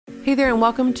Hey there, and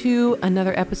welcome to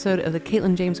another episode of the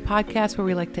Caitlin James podcast, where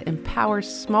we like to empower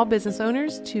small business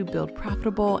owners to build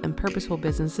profitable and purposeful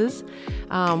businesses,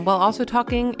 while also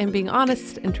talking and being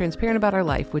honest and transparent about our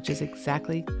life, which is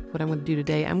exactly what I'm going to do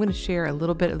today. I'm going to share a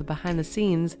little bit of the behind the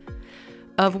scenes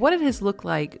of what it has looked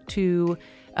like to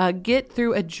get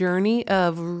through a journey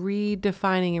of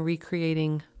redefining and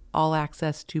recreating All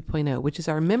Access 2.0, which is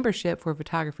our membership for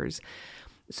photographers.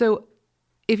 So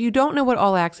if you don't know what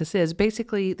All Access is,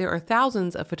 basically there are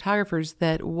thousands of photographers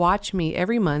that watch me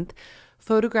every month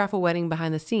photograph a wedding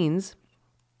behind the scenes,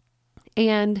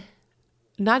 and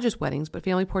not just weddings, but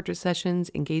family portrait sessions,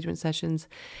 engagement sessions.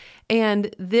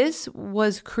 And this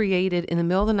was created in the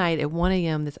middle of the night at 1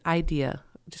 a.m. This idea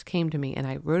just came to me, and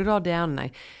I wrote it all down, and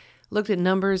I looked at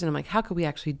numbers, and I'm like, how could we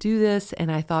actually do this?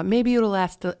 And I thought maybe it'll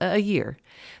last a year.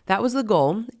 That was the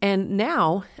goal. And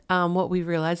now what we've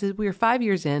realized is we are 5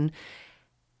 years in.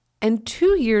 And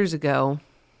 2 years ago,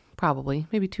 probably,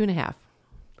 maybe 2.5,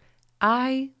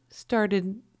 I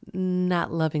started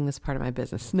not loving this part of my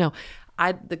business. No,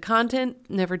 the content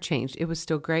never changed. It was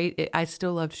still great. I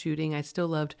still loved shooting. I still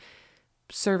loved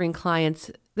serving clients.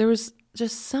 There was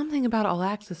just something about All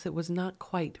Access that was not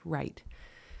quite right.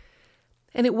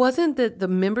 And it wasn't that the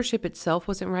membership itself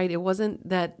wasn't right. It wasn't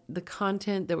that the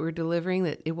content that we were delivering,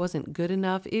 that it wasn't good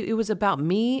enough. It was about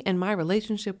me and my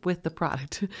relationship with the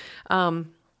product.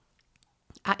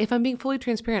 If I'm being fully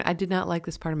transparent, I did not like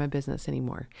this part of my business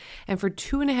anymore. And for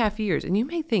 2.5 years, and you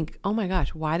may think, oh my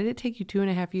gosh, why did it take you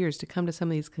 2.5 years to come to some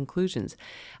of these conclusions?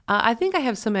 I think I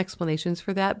have some explanations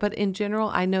for that, but in general,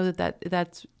 I know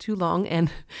that's too long.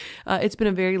 And it's been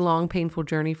a very long, painful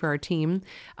journey for our team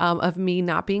of me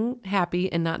not being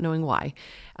happy and not knowing why.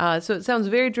 So it sounds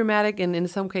very dramatic, and in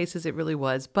some cases it really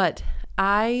was. But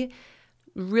I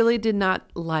really did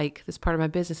not like this part of my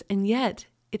business. And yet,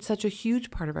 it's such a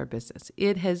huge part of our business.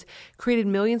 It has created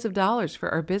millions of dollars for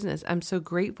our business. I'm so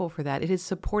grateful for that. It has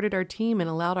supported our team and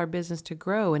allowed our business to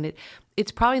grow. And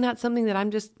it's probably not something that I'm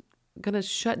just going to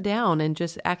shut down and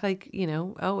just act like,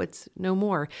 it's no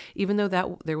more, even though that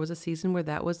there was a season where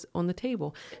that was on the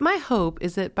table. My hope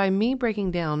is that by me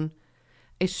breaking down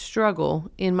a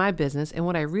struggle in my business and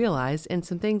what I realized and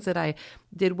some things that I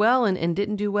did well and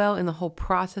didn't do well in the whole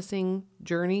processing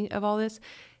journey of all this,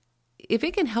 if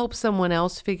it can help someone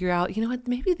else figure out,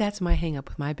 maybe that's my hang up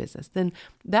with my business, then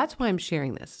that's why I'm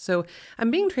sharing this. So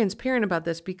I'm being transparent about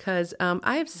this because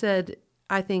I have said,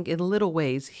 I think in little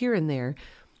ways here and there,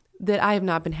 that I have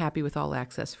not been happy with All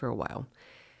Access for a while.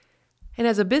 And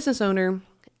as a business owner,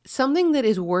 something that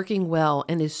is working well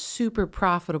and is super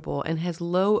profitable and has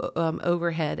low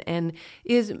overhead and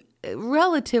is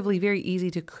relatively very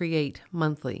easy to create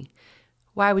monthly,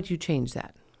 why would you change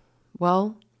that?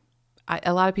 Well,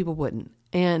 a lot of people wouldn't.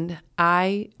 And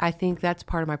I think that's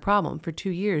part of my problem. For 2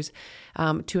 years,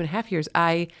 2.5 years,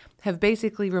 I have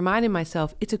basically reminded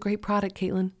myself, it's a great product,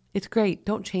 Caitlin. It's great.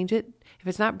 Don't change it. If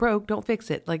it's not broke, don't fix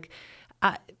it.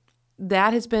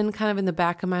 That has been kind of in the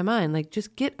back of my mind.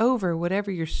 Just get over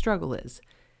whatever your struggle is.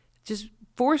 Just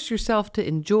force yourself to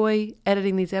enjoy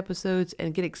editing these episodes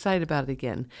and get excited about it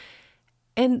again.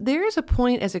 And there is a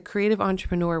point as a creative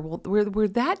entrepreneur where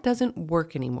that doesn't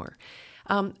work anymore.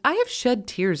 I have shed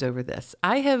tears over this.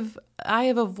 I have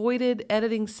avoided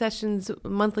editing sessions,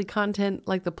 monthly content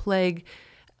like the plague,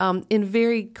 in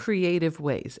very creative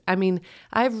ways. I mean,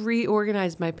 I've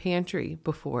reorganized my pantry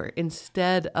before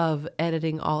instead of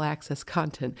editing All Access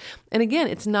content. And again,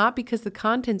 it's not because the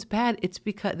content's bad. It's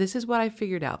because this is what I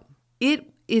figured out.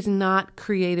 It is not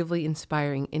creatively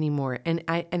inspiring anymore. And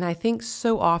I think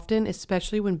so often,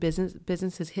 especially when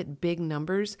businesses hit big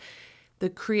numbers, the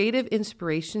creative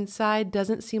inspiration side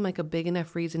doesn't seem like a big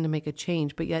enough reason to make a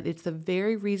change, but yet it's the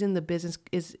very reason the business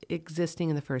is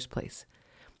existing in the first place.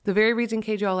 The very reason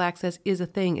KJ All Access is a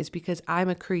thing is because I'm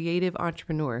a creative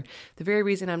entrepreneur. The very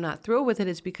reason I'm not thrilled with it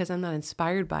is because I'm not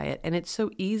inspired by it. And it's so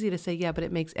easy to say, yeah, but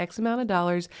it makes X amount of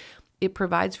dollars. It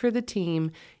provides for the team.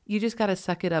 You just got to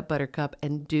suck it up, buttercup,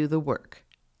 and do the work.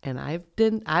 And I've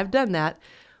done that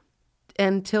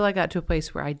until I got to a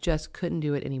place where I just couldn't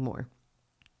do it anymore.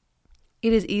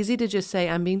 It is easy to just say,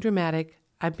 I'm being dramatic,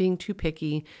 I'm being too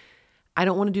picky, I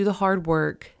don't want to do the hard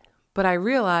work. But I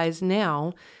realize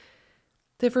now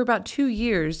that for about 2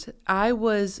 years, I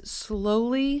was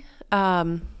slowly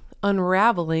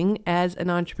unraveling as an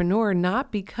entrepreneur,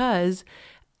 not because,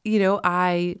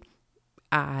 not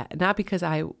because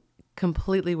I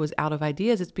completely was out of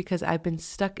ideas. It's because I've been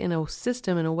stuck in a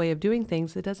system and a way of doing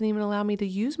things that doesn't even allow me to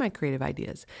use my creative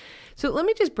ideas. So let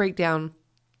me just break down,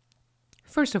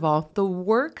 first of all, the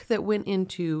work that went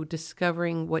into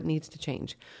discovering what needs to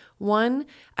change. One,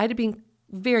 I had to be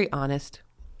very honest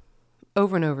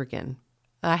over and over again.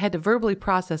 I had to verbally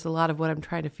process a lot of what I'm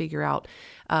trying to figure out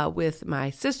with my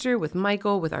sister, with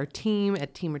Michael, with our team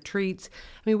at team retreats.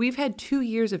 I mean, we've had 2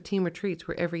 years of team retreats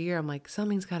where every year I'm like,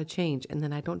 something's got to change. And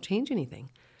then I don't change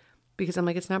anything because I'm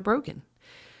like, it's not broken.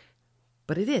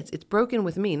 But it is. It's broken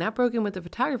with me, not broken with the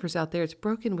photographers out there. It's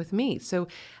broken with me. So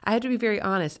I had to be very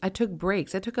honest. I took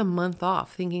breaks. I took a month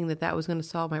off thinking that that was going to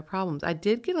solve my problems. I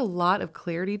did get a lot of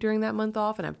clarity during that month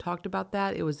off, and I've talked about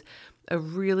that. It was a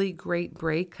really great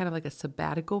break, kind of like a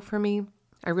sabbatical for me.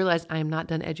 I realized I am not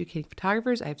done educating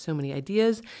photographers. I have so many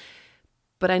ideas,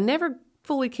 but I never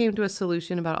fully came to a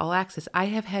solution about All Access. I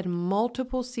have had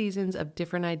multiple seasons of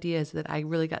different ideas that I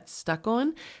really got stuck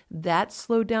on. That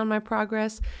slowed down my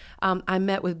progress. I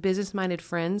met with business-minded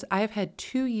friends. I have had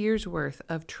 2 years worth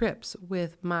of trips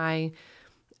with I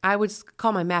would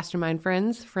call my mastermind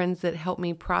friends that help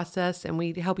me process, and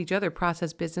we help each other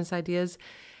process business ideas.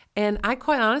 And I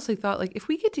quite honestly thought, like, if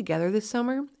we get together this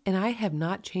summer and I have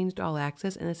not changed All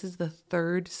Access, and this is the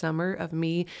 3rd summer of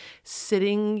me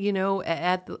sitting,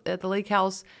 at the lake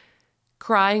house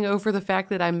crying over the fact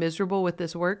that I'm miserable with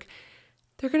this work,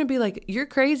 they're going to be like, you're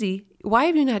crazy. Why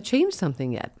have you not changed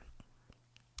something yet?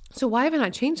 So why have I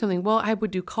not changed something? Well, I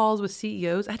would do calls with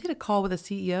CEOs. I did a call with a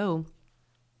CEO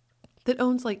that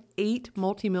owns like 8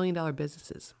 multi-million-dollar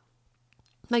businesses.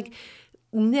 Like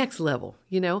next level,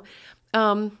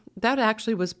 that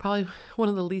actually was probably one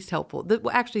of the least helpful.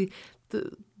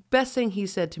 The best thing he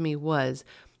said to me was,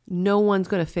 no one's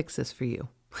going to fix this for you.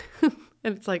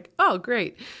 And it's like, oh,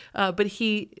 great. But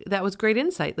that was great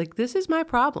insight. Like, this is my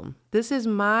problem. This is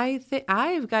my thing.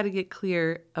 I've got to get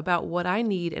clear about what I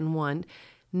need and want.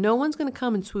 No one's going to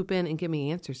come and swoop in and give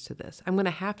me answers to this. I'm going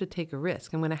to have to take a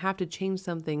risk. I'm going to have to change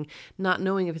something, not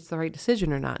knowing if it's the right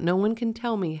decision or not. No one can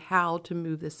tell me how to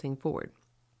move this thing forward.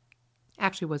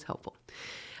 Actually was helpful.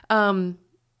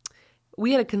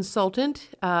 We had a consultant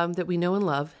that we know and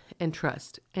love and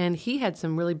trust, and he had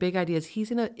some really big ideas. He's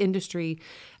in an industry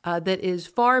that is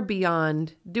far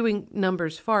beyond doing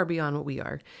numbers, far beyond what we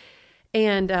are.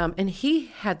 And he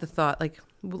had the thought, like,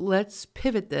 let's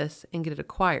pivot this and get it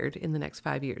acquired in the next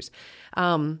 5 years.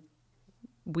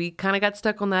 We kind of got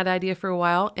stuck on that idea for a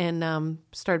while and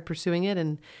started pursuing it,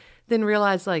 and then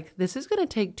realized, like, this is going to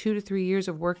take 2 to 3 years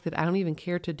of work that I don't even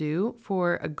care to do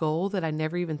for a goal that I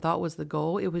never even thought was the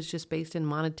goal. It was just based in the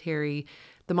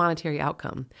monetary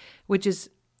outcome, which is,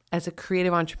 as a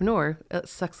creative entrepreneur, it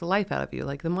sucks the life out of you.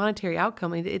 Like, the monetary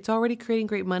outcome, it's already creating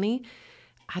great money.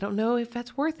 I don't know if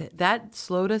that's worth it. That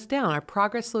slowed us down. Our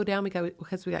progress slowed down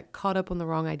because we got caught up on the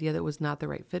wrong idea that was not the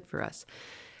right fit for us.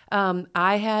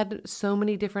 I had so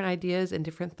many different ideas and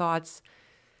different thoughts,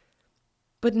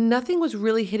 but nothing was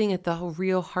really hitting at the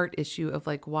real heart issue of,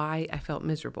 like, why I felt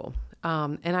miserable.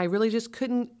 And I really just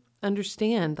couldn't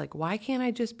understand, like, why can't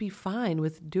I just be fine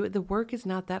with the work is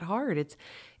not that hard.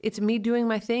 It's me doing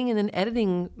my thing and then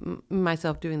editing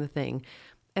myself doing the thing.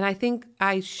 And I think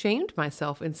I shamed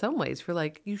myself in some ways for,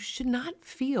 like, you should not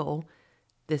feel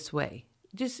this way.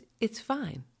 It's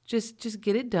fine. Just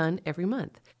get it done every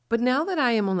month. But now that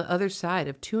I am on the other side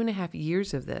of 2.5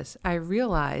 years of this, I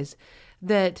realize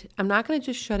that I'm not going to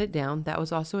just shut it down. That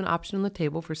was also an option on the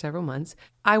table for several months.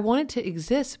 I want it to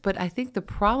exist, but I think the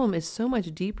problem is so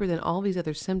much deeper than all these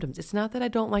other symptoms. It's not that I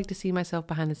don't like to see myself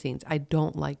behind the scenes. I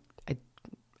don't like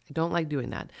doing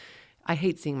that. I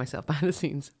hate seeing myself behind the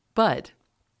scenes. But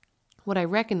what I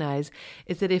recognize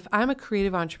is that if I'm a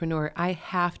creative entrepreneur, I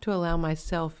have to allow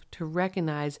myself to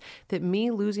recognize that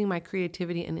me losing my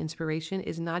creativity and inspiration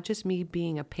is not just me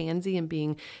being a pansy and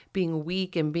being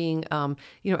weak and being, a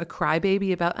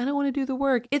crybaby about, I don't want to do the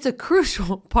work. It's a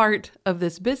crucial part of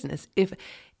this business.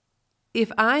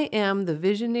 If I am the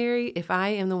visionary, if I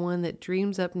am the one that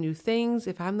dreams up new things,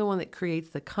 if I'm the one that creates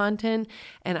the content,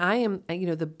 and I am,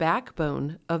 the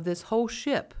backbone of this whole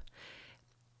ship,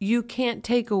 you can't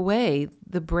take away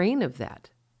the brain of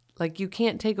that. Like, you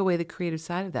can't take away the creative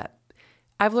side of that.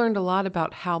 I've learned a lot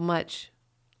about how much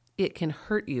it can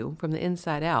hurt you from the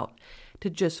inside out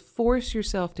to just force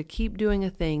yourself to keep doing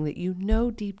a thing that you know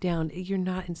deep down you're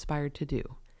not inspired to do.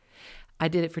 I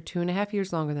did it for 2.5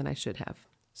 years longer than I should have.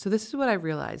 So this is what I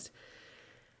realized.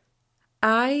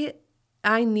 I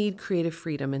need creative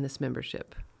freedom in this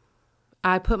membership.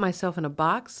 I put myself in a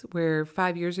box where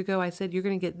 5 years ago I said, you're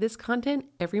going to get this content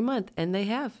every month. And they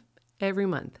have every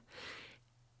month.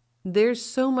 There's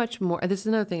so much more. This is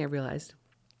another thing I realized.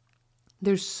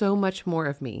 There's so much more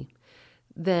of me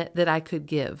that I could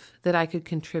give, that I could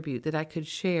contribute, that I could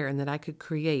share, and that I could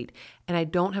create. And I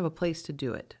don't have a place to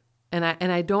do it. And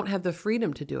I don't have the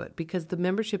freedom to do it because the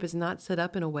membership is not set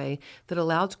up in a way that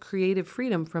allows creative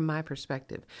freedom from my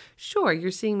perspective. Sure, you're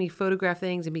seeing me photograph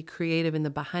things and be creative in the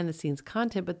behind the scenes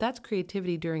content, but that's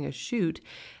creativity during a shoot.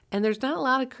 And there's not a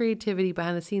lot of creativity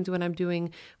behind the scenes when I'm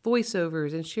doing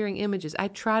voiceovers and sharing images. I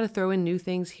try to throw in new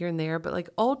things here and there, but like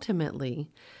ultimately,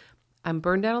 I'm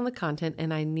burned out on the content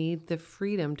and I need the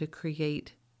freedom to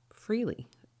create freely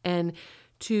and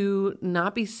to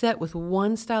not be set with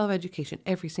one style of education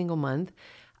every single month.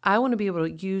 I want to be able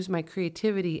to use my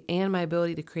creativity and my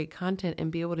ability to create content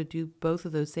and be able to do both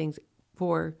of those things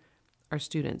for our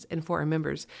students and for our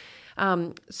members.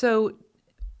 So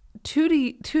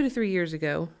 2 to 3 years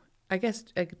ago, I guess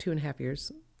 2.5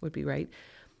 years would be right,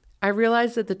 I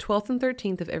realized that the 12th and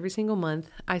 13th of every single month,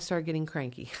 I started getting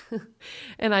cranky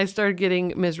and I started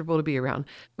getting miserable to be around.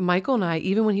 Michael and I,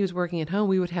 even when he was working at home,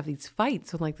 we would have these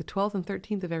fights on like the 12th and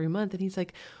 13th of every month. And he's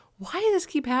like, why does this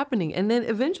keep happening? And then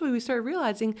eventually we started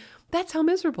realizing that's how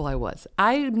miserable I was.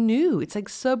 I knew, it's like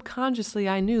subconsciously,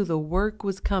 I knew the work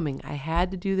was coming. I had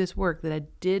to do this work that I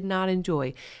did not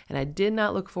enjoy and I did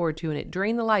not look forward to, and it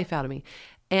drained the life out of me.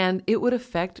 And it would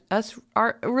affect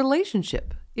our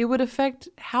relationship. It would affect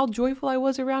how joyful I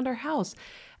was around our house.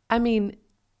 I mean,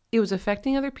 it was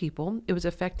affecting other people. It was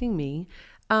affecting me.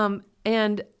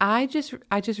 And I just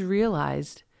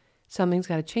realized something's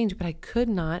got to change, but I could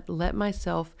not let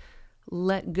myself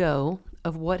let go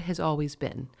of what has always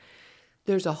been.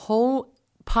 There's a whole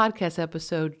podcast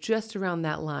episode just around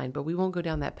that line, but we won't go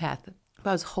down that path. But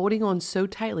I was holding on so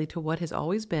tightly to what has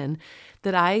always been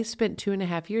that I spent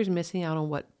 2.5 years missing out on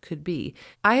what could be.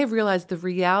 I have realized the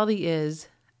reality is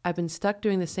I've been stuck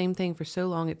doing the same thing for so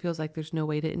long, it feels like there's no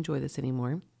way to enjoy this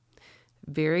anymore.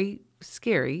 Very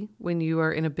scary when you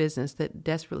are in a business that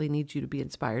desperately needs you to be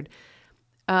inspired.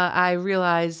 I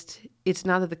realized it's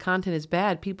not that the content is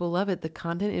bad. People love it. The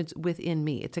content is within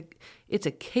me. It's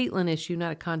a Caitlin issue,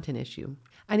 not a content issue.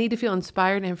 I need to feel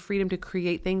inspired and have freedom to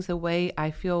create things the way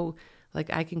I feel like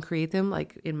I can create them,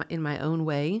 like in my own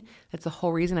way. That's the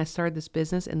whole reason I started this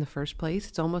business in the first place.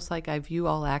 It's almost like I view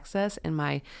All Access and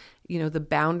my, the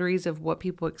boundaries of what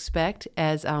people expect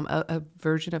as a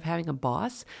version of having a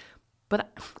boss.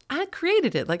 But I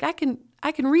created it. Like I can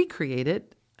recreate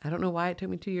it. I don't know why it took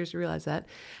me 2 years to realize that.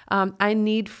 I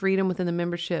need freedom within the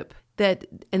membership I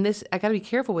got to be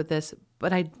careful with this,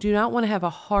 but I do not want to have a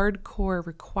hardcore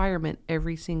requirement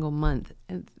every single month.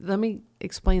 And let me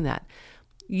explain that.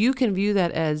 You can view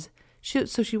that as, so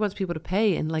she wants people to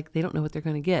pay and like they don't know what they're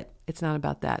going to get. It's not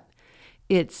about that.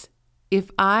 It's if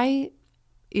I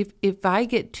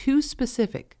get too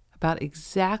specific about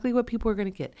exactly what people are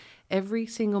going to get every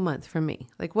single month from me.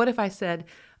 Like what if I said,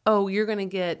 oh, you're going to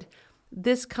get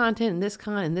this content and this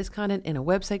content and this content and a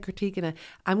website critique, and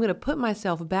I'm going to put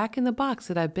myself back in the box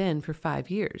that I've been for 5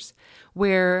 years,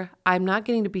 where I'm not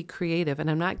getting to be creative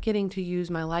and I'm not getting to use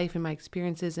my life and my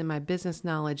experiences and my business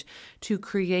knowledge to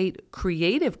create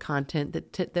creative content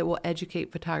that will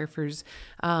educate photographers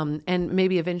and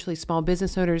maybe eventually small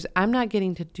business owners. I'm not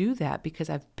getting to do that because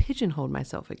I've pigeonholed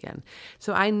myself again.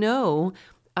 So I know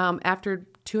after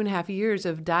 2.5 years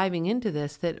of diving into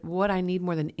this, that what I need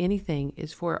more than anything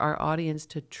is for our audience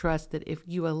to trust that if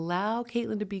you allow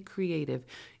Caitlin to be creative,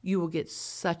 you will get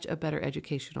such a better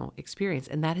educational experience.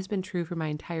 And that has been true for my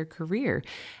entire career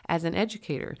as an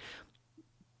educator.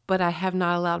 But I have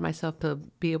not allowed myself to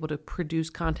be able to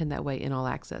produce content that way in All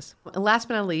Access. And last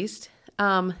but not least,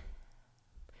 I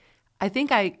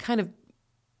think I kind of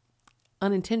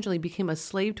unintentionally became a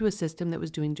slave to a system that was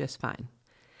doing just fine.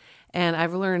 And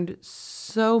I've learned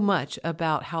so much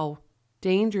about how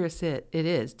dangerous it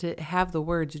is to have the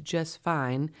words just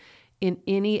fine in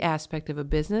any aspect of a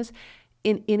business.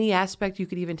 In any aspect, you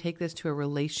could even take this to a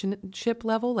relationship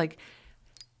level. Like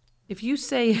if you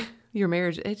say your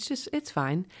marriage, it's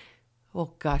fine.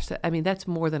 Well, gosh, that's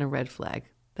more than a red flag.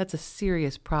 That's a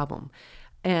serious problem.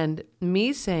 And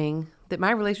me saying that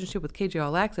my relationship with KJ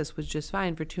All Access was just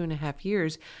fine for 2.5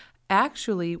 years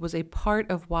actually was a part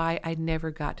of why I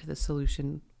never got to the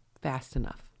solution fast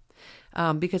enough.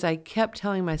 Because I kept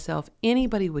telling myself,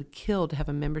 anybody would kill to have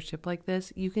a membership like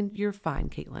this. You're fine,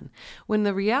 Caitlin. When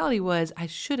the reality was, I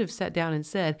should have sat down and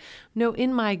said, no,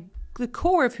 in the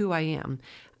core of who I am,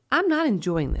 I'm not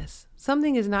enjoying this.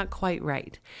 Something is not quite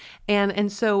right.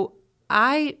 And so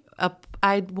I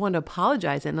want to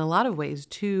apologize in a lot of ways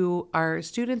to our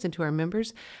students and to our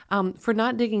members for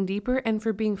not digging deeper and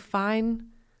for being fine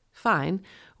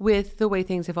with the way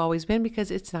things have always been, because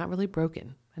it's not really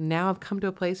broken. And now I've come to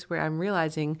a place where I'm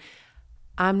realizing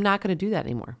I'm not going to do that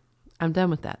anymore. I'm done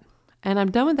with that. And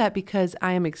I'm done with that because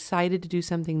I am excited to do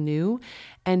something new.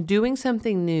 And doing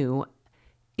something new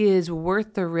is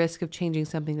worth the risk of changing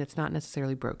something that's not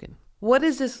necessarily broken. What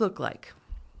does this look like?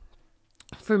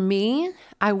 For me,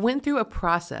 I went through a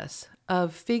process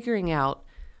of figuring out,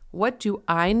 what do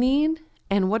I need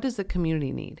and what does the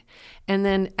community need? And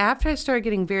then after I started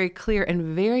getting very clear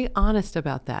and very honest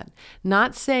about that,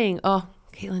 not saying, oh,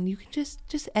 Caitlin, you can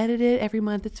just edit it every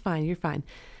month. It's fine. You're fine.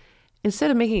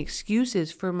 Instead of making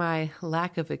excuses for my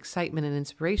lack of excitement and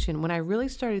inspiration, when I really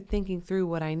started thinking through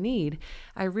what I need,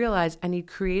 I realized I need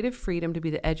creative freedom to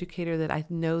be the educator that I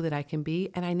know that I can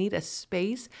be, and I need a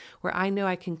space where I know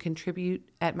I can contribute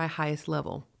at my highest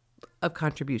level of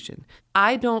contribution.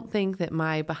 I don't think that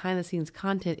my behind the scenes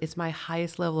content is my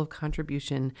highest level of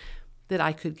contribution that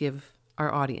I could give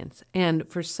our audience. And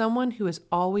for someone who has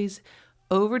always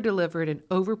over-delivered and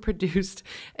overproduced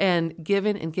and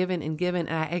given and given and given,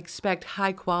 and I expect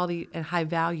high quality and high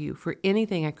value for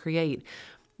anything I create,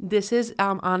 this is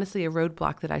honestly a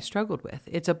roadblock that I struggled with.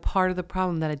 It's a part of the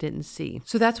problem that I didn't see.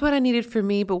 So that's what I needed for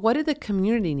me. But what did the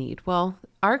community need? Well,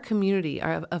 our community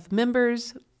of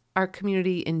members, our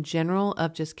community in general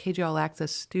of just KJ All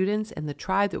Access students and the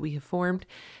tribe that we have formed,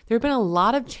 there have been a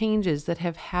lot of changes that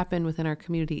have happened within our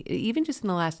community. Even just in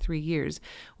the last 3 years,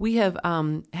 we have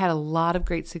had a lot of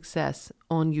great success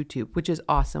on YouTube, which is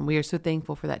awesome. We are so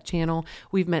thankful for that channel.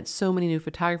 We've met so many new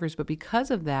photographers, but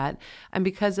because of that, and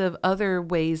because of other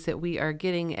ways that we are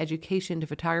getting education to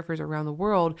photographers around the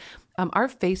world, our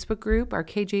Facebook group, our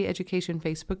KJ Education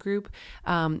Facebook group,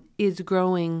 is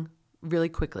growing really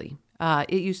quickly.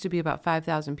 It used to be about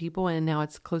 5,000 people, and now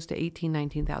it's close to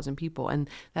 19,000 people. And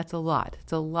that's a lot.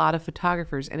 It's a lot of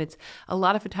photographers, and it's a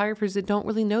lot of photographers that don't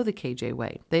really know the KJ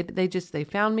way. They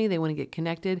found me, they want to get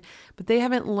connected, but they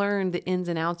haven't learned the ins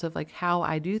and outs of like how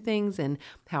I do things and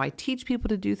how I teach people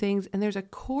to do things. And there's a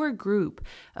core group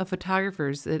of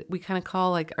photographers that we kind of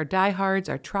call like our diehards,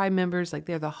 our tribe members, like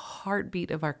they're the heartbeat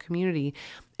of our community.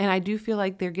 And I do feel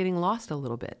like they're getting lost a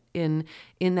little bit in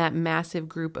that massive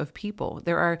group of people.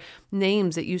 There are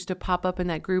names that used to pop up in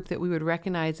that group that we would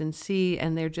recognize and see,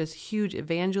 and they're just huge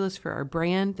evangelists for our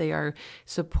brand. They are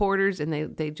supporters, and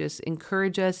they just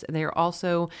encourage us. And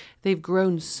they've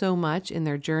grown so much in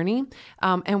their journey.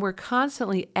 And we're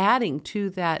constantly adding to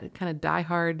that kind of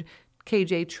diehard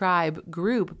KJ tribe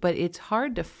group, but it's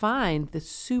hard to find the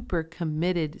super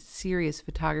committed, serious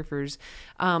photographers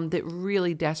that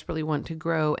really desperately want to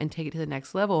grow and take it to the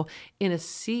next level in a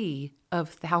sea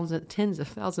of tens of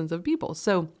thousands of people.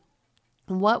 So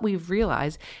what we've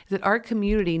realized is that our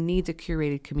community needs a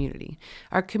curated community.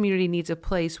 Our community needs a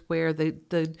place where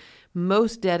the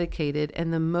most dedicated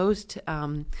and the most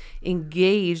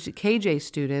engaged KJ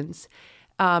students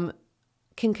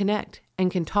can connect and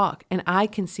can talk, and I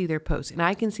can see their posts and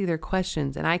I can see their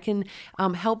questions, and I can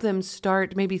help them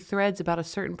start maybe threads about a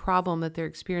certain problem that they're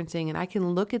experiencing, and I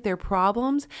can look at their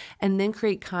problems and then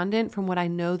create content from what I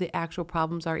know the actual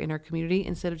problems are in our community,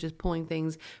 instead of just pulling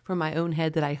things from my own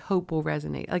head that I hope will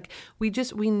resonate. Like we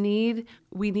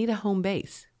need a home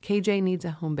base. KJ needs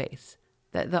a home base.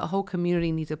 That the whole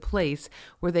community needs a place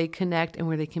where they connect and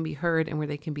where they can be heard and where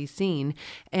they can be seen.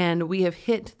 And we have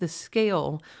hit the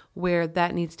scale where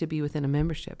that needs to be within a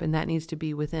membership, and that needs to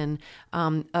be within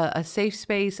a safe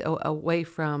space, away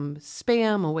from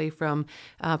spam, away from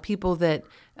people that,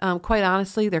 quite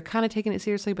honestly, they're kind of taking it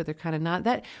seriously, but they're kind of not.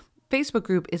 That Facebook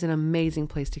group is an amazing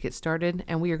place to get started,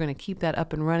 and we are going to keep that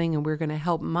up and running, and we're going to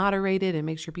help moderate it and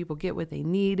make sure people get what they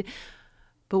need.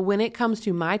 But when it comes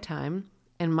to my time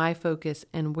and my focus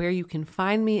and where you can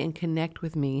find me and connect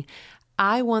with me,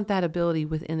 I want that ability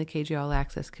within the KJ All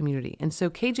Access community. And so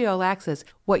KJ All Access,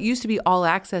 what used to be all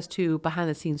access to behind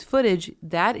the scenes footage,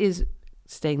 that is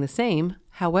staying the same.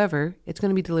 However, it's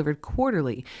going to be delivered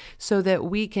quarterly so that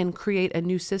we can create a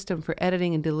new system for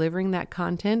editing and delivering that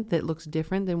content that looks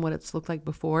different than what it's looked like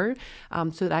before,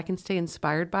 so that I can stay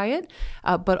inspired by it.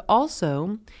 But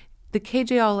also, the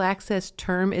KJ All Access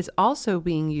term is also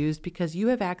being used because you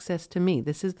have access to me.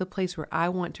 This is the place where I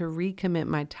want to recommit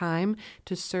my time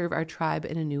to serve our tribe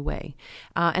in a new way.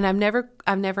 And I've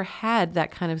never had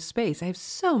that kind of space. I have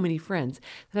so many friends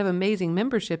that have amazing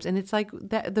memberships, and it's like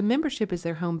that the membership is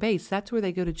their home base. That's where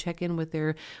they go to check in with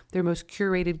their most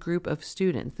curated group of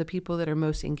students, the people that are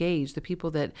most engaged, the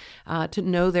people that to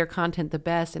know their content the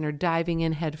best and are diving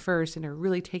in head first and are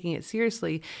really taking it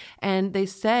seriously. And they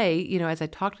say, as I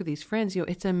talk to these friends,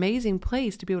 it's an amazing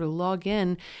place to be able to log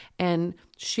in and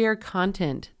share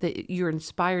content that you're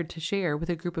inspired to share with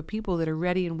a group of people that are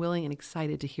ready and willing and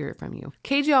excited to hear it from you.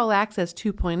 KJ All Access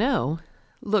 2.0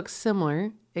 looks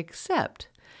similar, except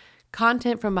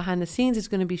Content from behind the scenes is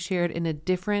going to be shared in a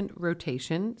different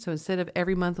rotation. So instead of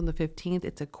every month on the 15th,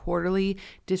 it's a quarterly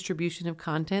distribution of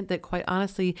content that quite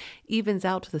honestly evens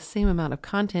out to the same amount of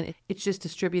content. It's just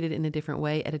distributed in a different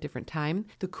way at a different time.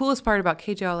 The coolest part about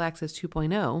KJ All Access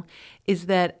 2.0 is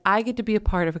that I get to be a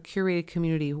part of a curated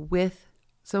community with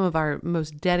some of our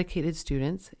most dedicated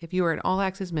students. If you are an All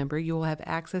Access member, you will have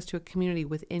access to a community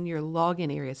within your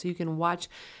login area. So you can watch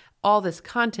all this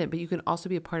content, but you can also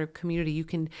be a part of community. You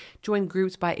can join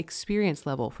groups by experience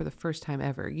level for the first time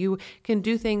ever. You can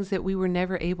do things that we were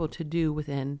never able to do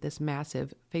within this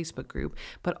massive Facebook group.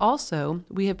 But also,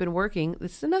 we have been working,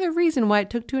 this is another reason why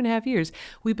it took 2.5 years.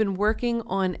 We've been working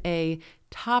on a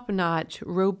top-notch,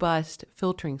 robust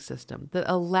filtering system that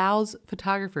allows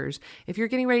photographers, if you're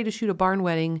getting ready to shoot a barn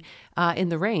wedding in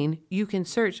the rain, you can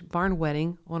search barn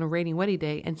wedding on a rainy wedding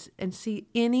day and see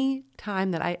any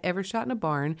time that I ever shot in a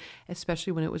barn,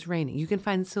 especially when it was raining. You can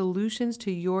find solutions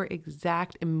to your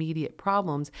exact immediate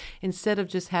problems instead of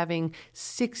just having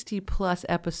 60 plus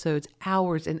episodes,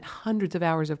 hours and hundreds of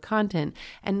hours of content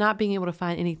and not being able to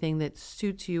find anything that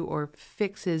suits you or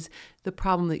fixes the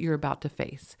problem that you're about to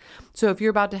face. So if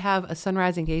you're about to have a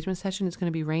sunrise engagement session, it's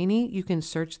going to be rainy, you can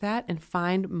search that and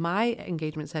find my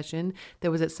engagement session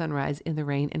that was at sunrise in the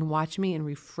rain and watch me and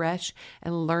refresh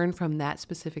and learn from that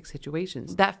specific situation.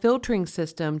 That filtering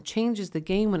system changes the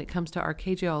game when it comes to our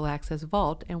KJ All Access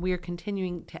Vault, and we are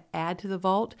continuing to add to the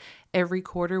vault every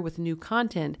quarter with new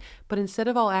content. But instead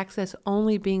of All Access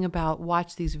only being about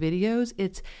watch these videos,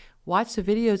 it's watch the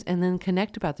videos and then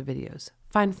connect about the videos.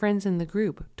 Find friends in the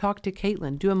group, talk to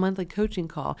Caitlin, do a monthly coaching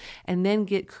call, and then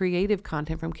get creative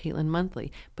content from Caitlin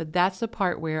monthly. But that's the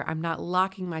part where I'm not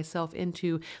locking myself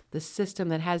into the system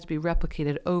that has to be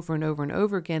replicated over and over and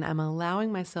over again. I'm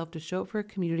allowing myself to show up for a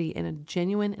community in a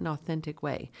genuine and authentic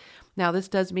way. Now, this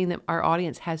does mean that our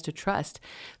audience has to trust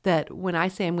that when I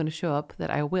say I'm going to show up, that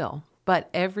I will. But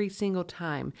every single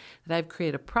time that I've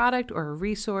created a product or a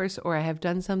resource or I have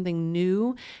done something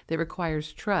new that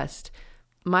requires trust,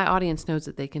 my audience knows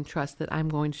that they can trust that I'm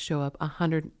going to show up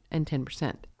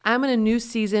 110%. I'm in a new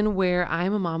season where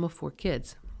I'm a mom of 4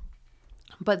 kids.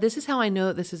 But this is how I know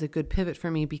that this is a good pivot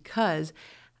for me, because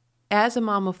as a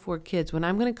mom of 4 kids, when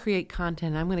I'm going to create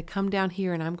content, I'm going to come down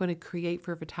here and I'm going to create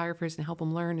for photographers and help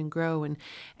them learn and grow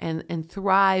and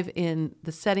thrive in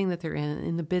the setting that they're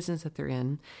in the business that they're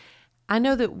in. I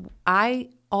know that I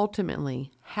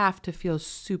ultimately have to feel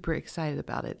super excited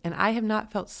about it. And I have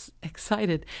not felt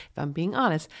excited, if I'm being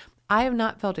honest, I have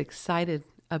not felt excited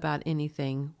about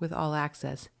anything with All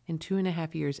Access in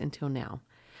 2.5 years until now,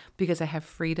 because I have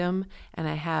freedom and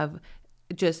I have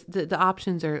just the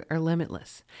options are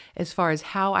limitless as far as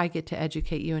how I get to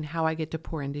educate you and how I get to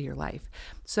pour into your life.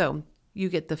 So you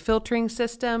get the filtering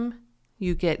system.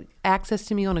 You get access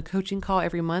to me on a coaching call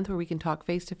every month where we can talk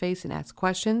face-to-face and ask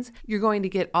questions. You're going to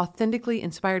get authentically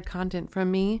inspired content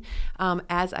from me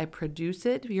as I produce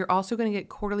it. You're also going to get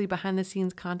quarterly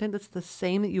behind-the-scenes content that's the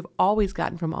same that you've always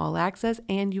gotten from All Access,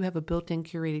 and you have a built-in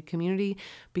curated community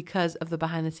because of the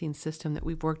behind-the-scenes system that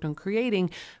we've worked on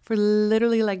creating for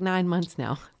literally like 9 months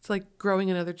now. It's like growing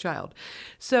another child.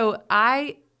 So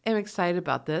I am excited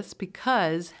about this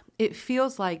because it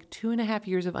feels like 2.5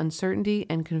 years of uncertainty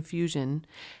and confusion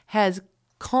has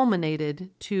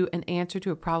culminated to an answer to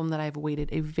a problem that I've waited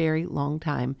a very long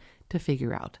time to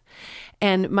figure out.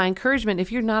 And my encouragement,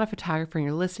 if you're not a photographer and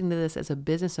you're listening to this as a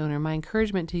business owner, my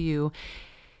encouragement to you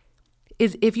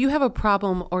is if you have a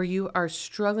problem or you are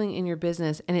struggling in your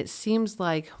business and it seems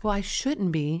like, well, I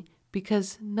shouldn't be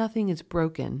because nothing is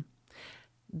broken.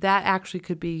 That actually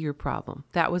could be your problem.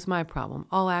 That was my problem.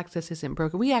 All Access isn't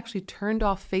broken. We actually turned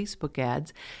off Facebook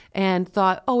ads and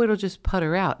thought, oh, it'll just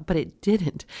putter out, but it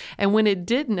didn't. And when it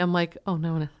didn't, I'm like, oh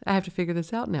no, I have to figure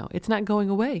this out now. It's not going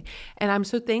away. And I'm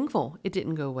so thankful it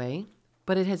didn't go away,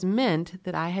 but it has meant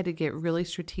that I had to get really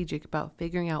strategic about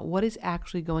figuring out what is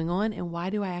actually going on and why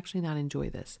do I actually not enjoy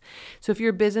this. So if you're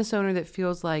a business owner that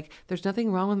feels like there's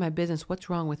nothing wrong with my business, what's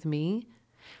wrong with me?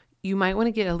 You might want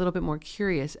to get a little bit more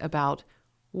curious about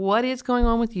what is going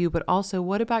on with you, but also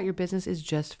what about your business is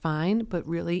just fine, but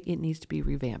really it needs to be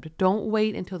revamped. Don't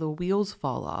wait until the wheels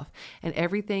fall off and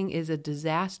everything is a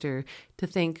disaster to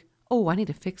think, oh, I need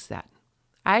to fix that.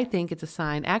 I think it's a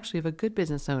sign actually of a good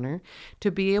business owner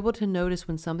to be able to notice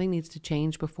when something needs to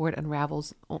change before it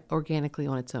unravels organically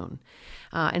on its own.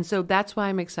 And so that's why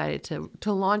I'm excited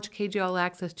to launch KJ All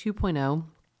Access 2.0.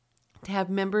 to have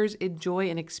members enjoy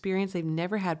an experience they've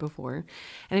never had before.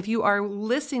 And if you are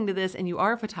listening to this and you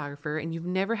are a photographer and you've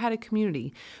never had a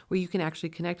community where you can actually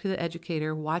connect to the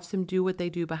educator, watch them do what they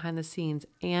do behind the scenes,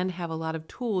 and have a lot of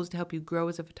tools to help you grow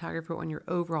as a photographer on your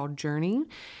overall journey,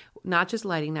 not just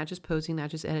lighting, not just posing, not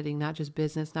just editing, not just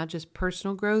business, not just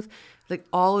personal growth, like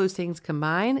all those things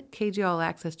combined, KJ All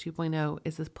Access 2.0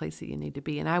 is the place that you need to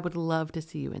be. And I would love to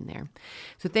see you in there.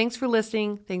 So thanks for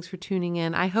listening. Thanks for tuning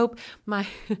in. I hope my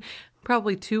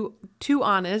probably too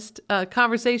honest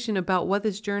conversation about what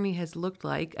this journey has looked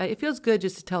like. It feels good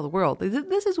just to tell the world.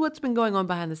 This is what's been going on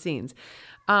behind the scenes.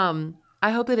 I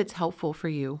hope that it's helpful for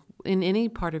you in any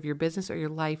part of your business or your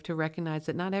life to recognize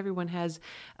that not everyone has,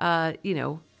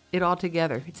 it all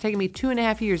together. It's taken me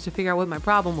 2.5 years to figure out what my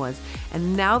problem was.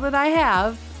 And now that I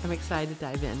have, I'm excited to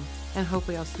dive in. And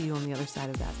hopefully I'll see you on the other side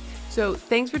of that. So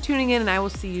thanks for tuning in, and I will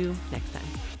see you next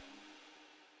time.